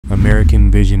American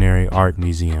Visionary Art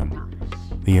Museum.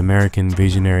 The American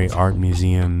Visionary Art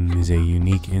Museum is a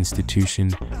unique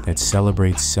institution that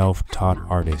celebrates self-taught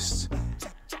artists.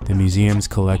 The museum's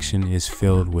collection is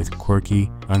filled with quirky,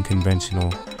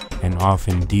 unconventional, and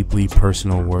often deeply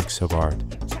personal works of art.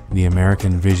 The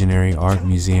American Visionary Art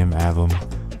Museum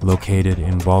AVAM, located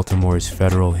in Baltimore's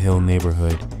Federal Hill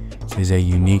neighborhood, is a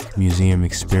unique museum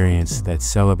experience that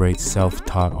celebrates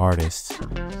self-taught artists,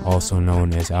 also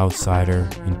known as outsider,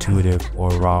 intuitive, or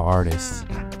raw artists.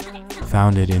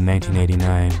 Founded in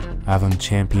 1989, AVAM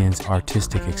champions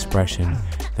artistic expression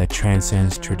that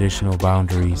transcends traditional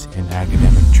boundaries in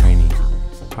academic training.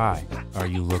 Hi, are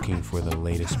you looking for the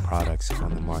latest products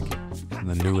on the market?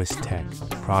 The newest tech,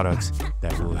 products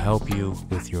that will help you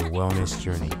with your wellness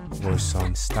journey, or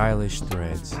some stylish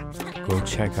threads? Go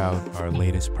check out our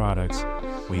latest products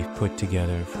we've put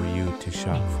together for you to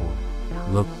shop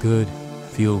for. Look good,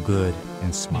 feel good,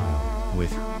 and smile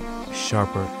with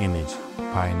Sharper Image,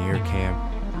 Pioneer Camp,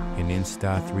 and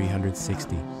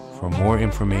Insta360. For more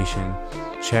information,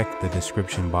 check the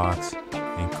description box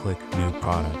and click New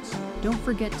Products. Don't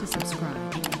forget to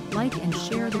subscribe, like and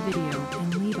share the video,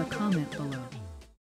 and leave a comment below.